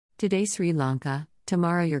Today Sri Lanka,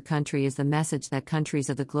 tomorrow your country is the message that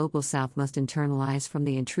countries of the Global South must internalize from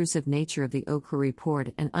the intrusive nature of the Ochre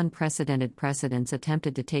Report and unprecedented precedents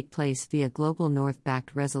attempted to take place via Global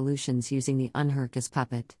North-backed resolutions using the UNHRC as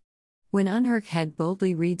puppet. When UNHRC head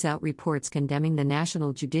boldly reads out reports condemning the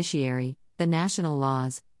national judiciary, the national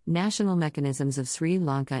laws, national mechanisms of Sri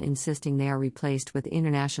Lanka insisting they are replaced with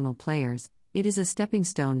international players, it is a stepping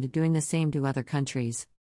stone to doing the same to other countries.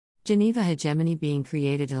 Geneva hegemony being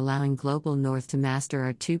created allowing Global North to master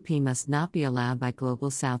our 2P must not be allowed by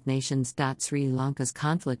Global South nations. Sri Lanka's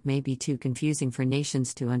conflict may be too confusing for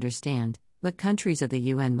nations to understand, but countries of the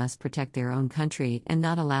UN must protect their own country and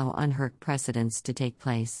not allow UNHRC precedents to take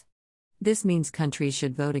place. This means countries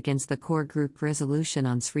should vote against the core group resolution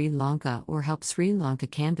on Sri Lanka or help Sri Lanka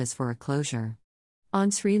canvass for a closure. On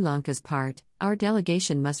Sri Lanka's part, our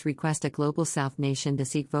delegation must request a Global South nation to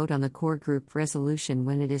seek vote on the core group resolution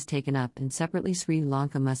when it is taken up, and separately Sri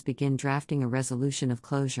Lanka must begin drafting a resolution of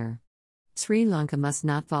closure. Sri Lanka must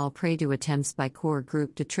not fall prey to attempts by core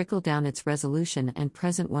group to trickle down its resolution and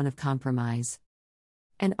present one of compromise.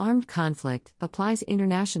 An armed conflict applies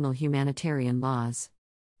international humanitarian laws.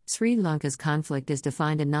 Sri Lanka's conflict is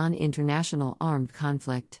defined a non-international armed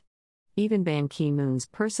conflict. Even Ban Ki-moon's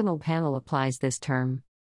personal panel applies this term.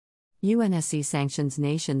 UNSC sanctions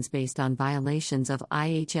nations based on violations of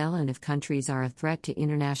IHL and if countries are a threat to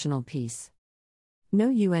international peace. No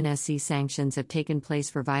UNSC sanctions have taken place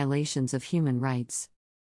for violations of human rights.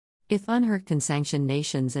 If UNHRC can sanction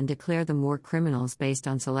nations and declare them war criminals based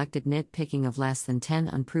on selected nitpicking of less than 10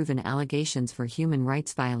 unproven allegations for human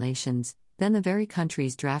rights violations, then the very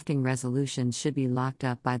countries drafting resolutions should be locked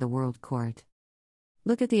up by the World Court.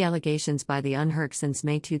 Look at the allegations by the UNHRC since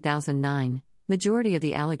May 2009. Majority of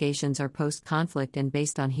the allegations are post-conflict and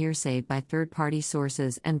based on hearsay by third-party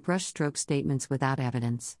sources and brushstroke statements without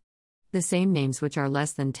evidence. The same names which are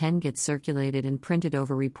less than 10 get circulated and printed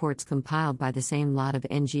over reports compiled by the same lot of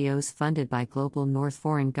NGOs funded by Global North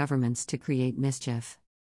foreign governments to create mischief.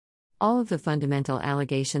 All of the fundamental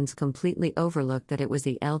allegations completely overlook that it was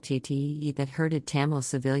the LTTE that herded Tamil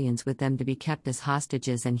civilians with them to be kept as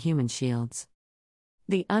hostages and human shields.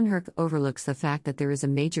 The UNHRC overlooks the fact that there is a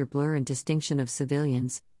major blur in distinction of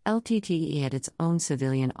civilians. LTTE had its own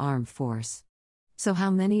civilian armed force. So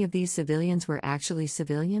how many of these civilians were actually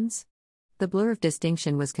civilians? The blur of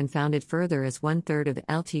distinction was confounded further as 1/3 of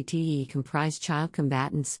LTTE comprised child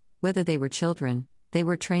combatants. Whether they were children, they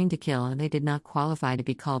were trained to kill and they did not qualify to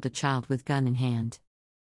be called a child with gun in hand.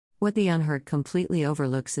 What the UNHRC completely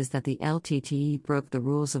overlooks is that the LTTE broke the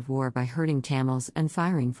rules of war by hurting Tamils and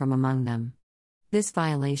firing from among them. This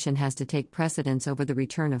violation has to take precedence over the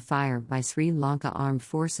return of fire by Sri Lanka armed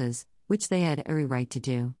forces, which they had every right to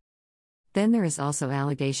do. Then there is also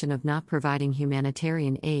allegation of not providing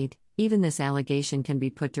humanitarian aid. Even this allegation can be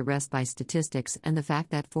put to rest by statistics and the fact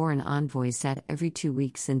that foreign envoys sat every 2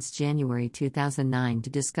 weeks since January 2009 to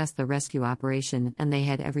discuss the rescue operation, and they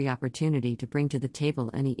had every opportunity to bring to the table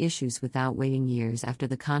any issues without waiting years after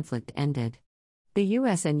the conflict ended. The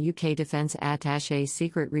US and UK defense attachés'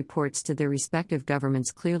 secret reports to their respective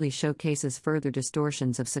governments clearly showcases further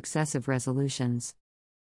distortions of successive resolutions.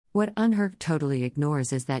 What UNHRC totally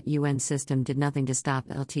ignores is that UN system did nothing to stop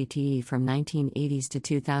LTTE from 1980s to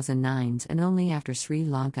 2009s, and only after Sri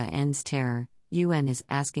Lanka ends terror, UN is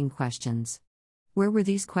asking questions. Where were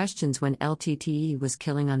these questions when LTTE was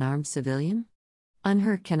killing unarmed civilians?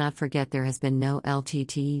 UNHRC cannot forget there has been no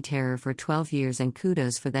LTTE terror for 12 years, and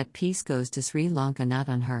kudos for that. Peace goes to Sri Lanka, not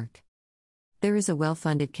UNHRC. There is a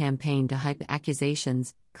well-funded campaign to hype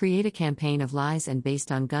accusations, create a campaign of lies, and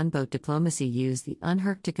based on gunboat diplomacy use the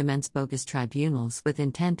UNHRC to commence bogus tribunals with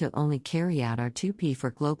intent to only carry out our 2P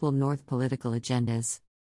for Global North political agendas.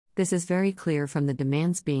 This is very clear from the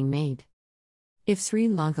demands being made. If Sri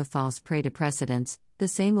Lanka falls prey to precedents, the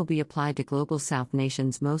same will be applied to Global South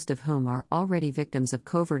nations, most of whom are already victims of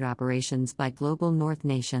covert operations by Global North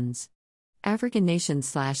nations. African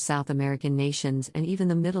nations/South American nations and even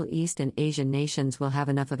the Middle East and Asian nations will have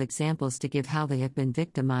enough of examples to give how they have been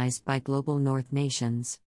victimized by Global North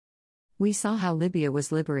nations. We saw how Libya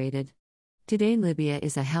was liberated. Today Libya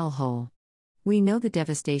is a hellhole. We know the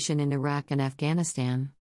devastation in Iraq and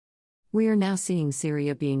Afghanistan. We are now seeing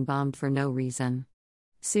Syria being bombed for no reason.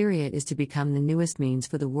 Syria is to become the newest means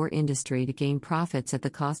for the war industry to gain profits at the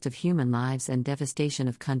cost of human lives and devastation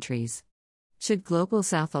of countries. Should Global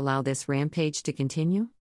South allow this rampage to continue?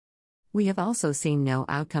 We have also seen no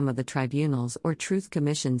outcome of the tribunals or truth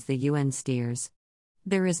commissions the UN steers.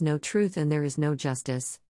 There is no truth and there is no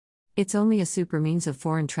justice. It's only a super means of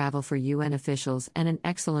foreign travel for UN officials and an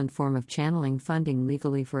excellent form of channeling funding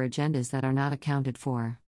legally for agendas that are not accounted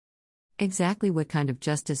for. Exactly what kind of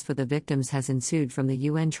justice for the victims has ensued from the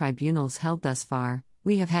UN tribunals held thus far?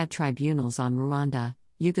 We have had tribunals on Rwanda,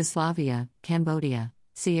 Yugoslavia, Cambodia,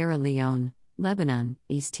 Sierra Leone, Lebanon,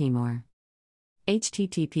 East Timor.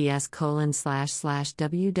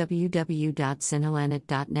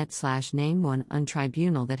 https://www.sinhalanet.net/name one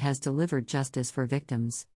tribunal that has delivered justice for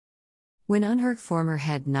victims. When UNHRC former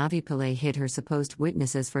head Navi Pillay hid her supposed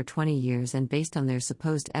witnesses for 20 years and based on their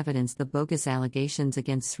supposed evidence the bogus allegations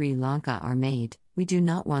against Sri Lanka are made, we do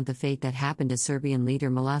not want the fate that happened to Serbian leader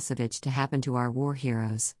Milosevic to happen to our war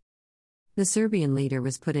heroes. The Serbian leader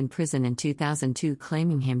was put in prison in 2002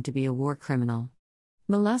 claiming him to be a war criminal.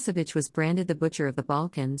 Milosevic was branded the butcher of the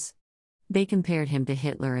Balkans. They compared him to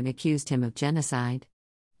Hitler and accused him of genocide.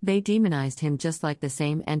 They demonized him just like the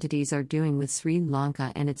same entities are doing with Sri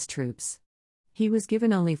Lanka and its troops. He was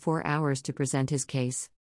given only 4 hours to present his case.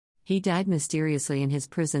 He died mysteriously in his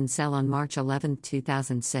prison cell on March 11,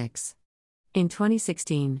 2006. In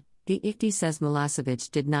 2016, the ICTY says Milosevic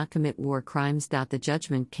did not commit war crimes. The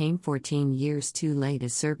judgment came 14 years too late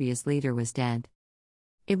as Serbia's leader was dead.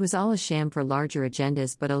 It was all a sham for larger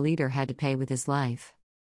agendas, but a leader had to pay with his life.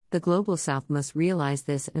 The Global South must realize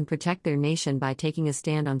this and protect their nation by taking a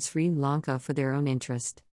stand on Sri Lanka for their own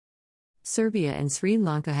interest. Serbia and Sri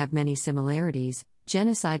Lanka have many similarities.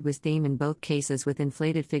 Genocide was theme in both cases with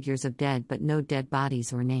inflated figures of dead but no dead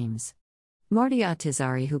bodies or names. Marty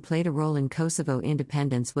Ahtisaari, who played a role in Kosovo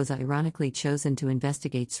independence, was ironically chosen to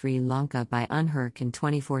investigate Sri Lanka by UNHRC in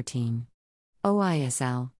 2014.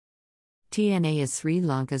 OISL. TNA is Sri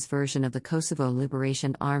Lanka's version of the Kosovo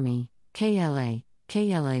Liberation Army, KLA.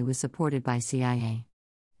 KLA was supported by CIA.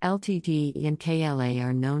 LTTE and KLA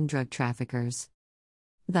are known drug traffickers.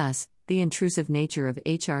 Thus, the intrusive nature of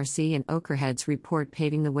HRC and Okerhead's report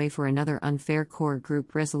paving the way for another unfair core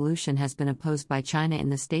group resolution has been opposed by China in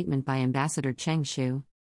the statement by Ambassador Cheng Shu.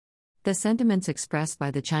 The sentiments expressed by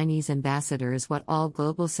the Chinese ambassador is what all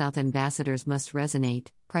Global South ambassadors must resonate,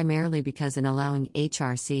 primarily because in allowing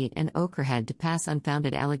HRC and Okerhead to pass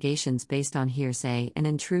unfounded allegations based on hearsay and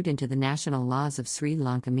intrude into the national laws of Sri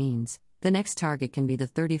Lanka means, the next target can be the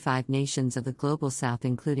 35 nations of the Global South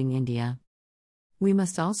including India. We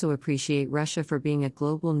must also appreciate Russia for being a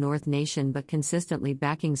global North nation but consistently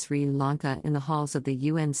backing Sri Lanka in the halls of the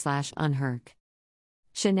UN/UNHRC.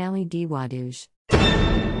 Shanali Dewaduje.